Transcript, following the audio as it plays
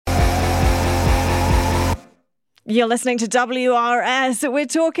You're listening to WRS. We're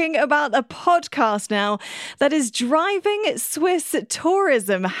talking about a podcast now that is driving Swiss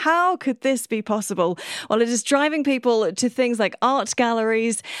tourism. How could this be possible? Well, it is driving people to things like art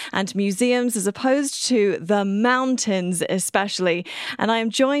galleries and museums as opposed to the mountains especially. And I am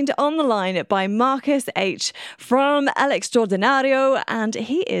joined on the line by Marcus H. from El Extraordinario, and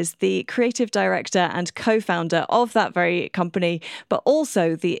he is the creative director and co-founder of that very company, but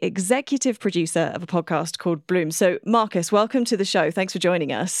also the executive producer of a podcast called Bloom. So, Marcus, welcome to the show. Thanks for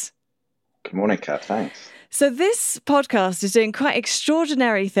joining us. Good morning, Katt. Thanks. So this podcast is doing quite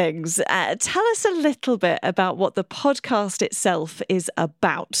extraordinary things. Tell us a little bit about what the podcast itself is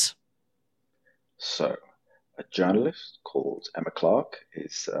about. So, a journalist called Emma Clark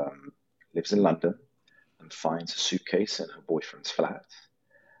lives in London and finds a suitcase in her boyfriend's flat.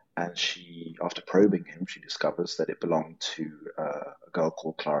 And she, after probing him, she discovers that it belonged to a girl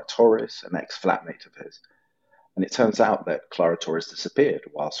called Clara Torres, an ex-flatmate of his. And it turns out that Clara Torres disappeared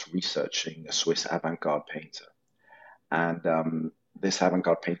whilst researching a Swiss avant-garde painter. And this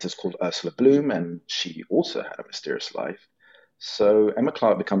avant-garde painter is called Ursula Blum, and she also had a mysterious life. So Emma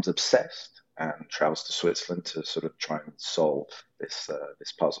Clark becomes obsessed and travels to Switzerland to sort of try and solve this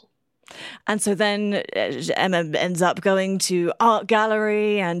puzzle. And so then Emma ends up going to art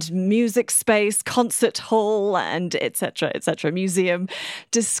gallery and music space, concert hall, and etc., museum,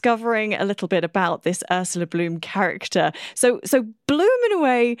 discovering a little bit about this Ursula Blum character. So Blum, in a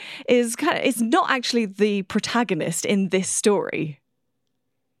way, is not actually the protagonist in this story.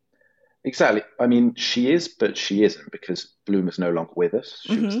 Exactly. I mean, she is, but she isn't, because Blum is no longer with us.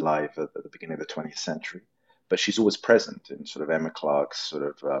 She was alive at the beginning of the 20th century, but she's always present in sort of Emma Clark's sort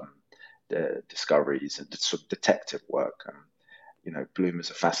of discoveries and sort of detective work. Blum is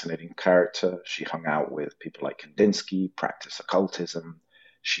a fascinating character. She hung out with people like Kandinsky, practiced occultism.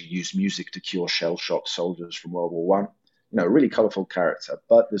 She used music to cure shell-shocked soldiers from World War One. A really colourful character,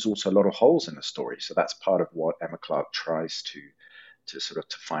 but there's also a lot of holes in the story. So that's part of what Emma Clark tries to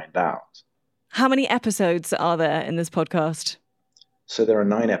find out. How many episodes are there in this podcast? So there are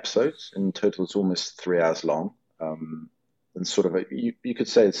 9 episodes. In total, it's almost 3 hours long. And sort of you could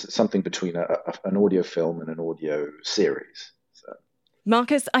say it's something between an audio film and an audio series. So.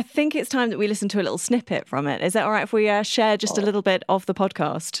 Marcus, I think it's time that we listen to a little snippet from it. Is that all right if we share just a little bit of the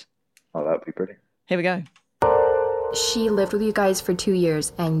podcast? Oh, that would be pretty. Here we go. She lived with you guys for 2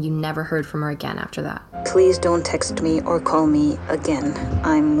 years and you never heard from her again after that. Please don't text me or call me again.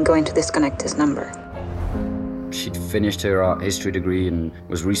 I'm going to disconnect this number. She'd finished her art history degree and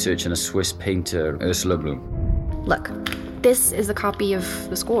was researching a Swiss painter, Ursula Blum. Look, this is a copy of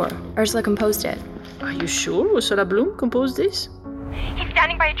the score. Ursula composed it. Are you sure Ursula Blum composed this? He's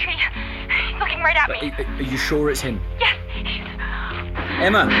standing by a tree. He's looking right at me. Are you sure it's him? Yes.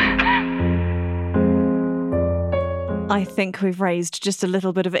 Emma! I think we've raised just a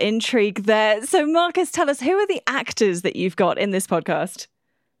little bit of intrigue there. So, Marcus, tell us, who are the actors that you've got in this podcast?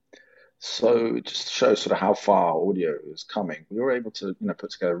 So just to show sort of how far audio is coming, we were able to put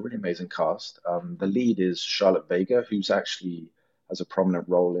together a really amazing cast. The lead is Charlotte Vega, who's actually has a prominent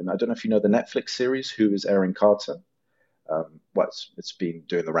role in, I don't know if you know the Netflix series, Who is Erin Carter? It's been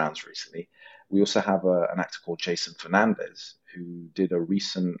doing the rounds recently. We also have an actor called Jason Fernandez, who did a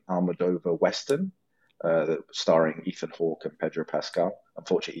recent Almodovar Western starring Ethan Hawke and Pedro Pascal.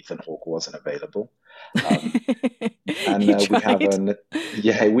 Unfortunately, Ethan Hawke wasn't available. We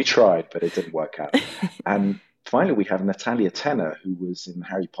tried, but it didn't work out. And finally, we have Natalia Tena, who was in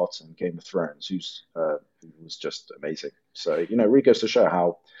Harry Potter and Game of Thrones, who was just amazing. So, it really goes to show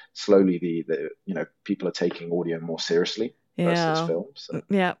how slowly the people are taking audio more seriously versus film. So.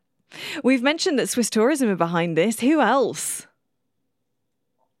 Yeah. We've mentioned that Swiss tourism are behind this. Who else?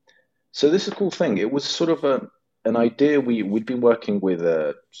 So this is a cool thing. It was sort of an idea. We'd been working with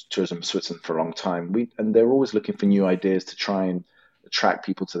Tourism Switzerland for a long time. And they're always looking for new ideas to try and attract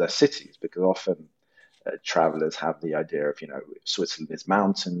people to their cities, because often travelers have the idea of, Switzerland is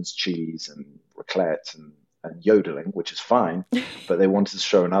mountains, cheese and raclette and yodeling, which is fine, but they wanted to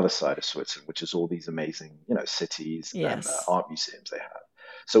show another side of Switzerland, which is all these amazing, cities and art museums they have.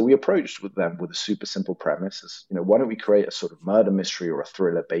 So we approached with them with a super simple premise: is, why don't we create a sort of murder mystery or a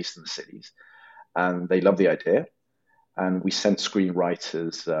thriller based in the cities? And they loved the idea. And we sent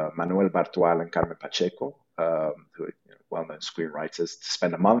screenwriters Manuel Bartual and Carmen Pacheco, who are well-known screenwriters, to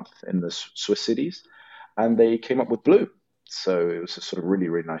spend a month in the Swiss cities, and they came up with Blue. So it was a sort of really,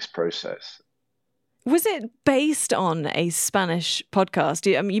 really nice process. Was it based on a Spanish podcast?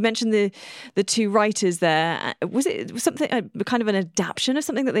 You mentioned the two writers there. Was it something kind of an adaptation of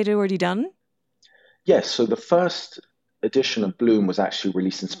something that they'd already done? Yes. So the first edition of Bloom was actually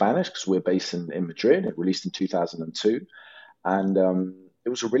released in Spanish because we're based in Madrid. It released in 2002, and it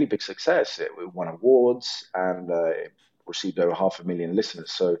was a really big success. It won awards and it received over 500,000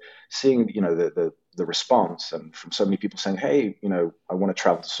 listeners. So seeing, the response and from so many people saying, hey, I want to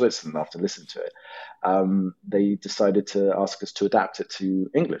travel to Switzerland after listening to it, they decided to ask us to adapt it to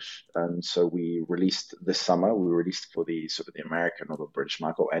English. And so we released this summer, for the sort of the American or the British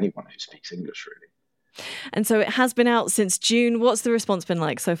market, or anyone who speaks English, really. And so it has been out since June. What's the response been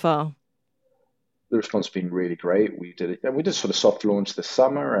like so far? The response has been really great. We did sort of soft launch this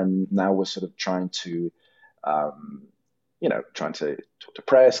summer, and now we're sort of trying to talk to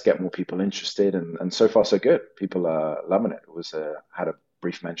press, get more people interested, and so far so good. People are loving it. It was had a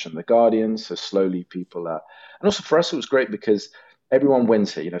brief mention of The Guardian, so slowly people are, and also for us it was great because everyone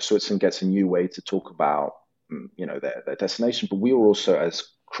wins here. Switzerland gets a new way to talk about their destination, but we were also, as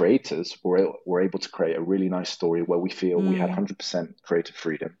creators, were able to create a really nice story where we feel we had 100% creative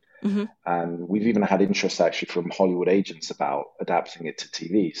freedom. Mm-hmm. And we've even had interest actually from Hollywood agents about adapting it to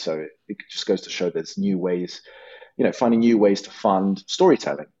TV. So it just goes to show there's new ways, finding new ways to fund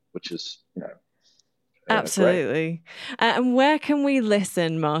storytelling, which is, absolutely. And where can we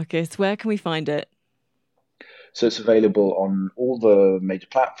listen, Marcus? Where can we find it? So it's available on all the major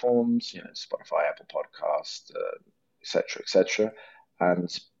platforms, Spotify, Apple Podcast, et cetera. And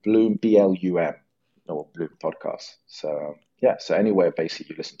it's Bloom, BLUM, or Bloom Podcast. So so anywhere basically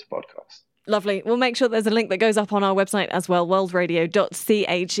you listen to podcasts. Lovely. We'll make sure there's a link that goes up on our website as well,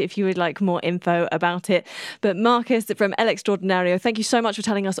 worldradio.ch, if you would like more info about it. But Marcus from El Extraordinario, thank you so much for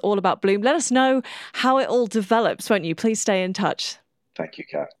telling us all about Bloom. Let us know how it all develops, won't you? Please stay in touch. Thank you,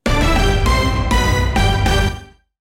 Kat.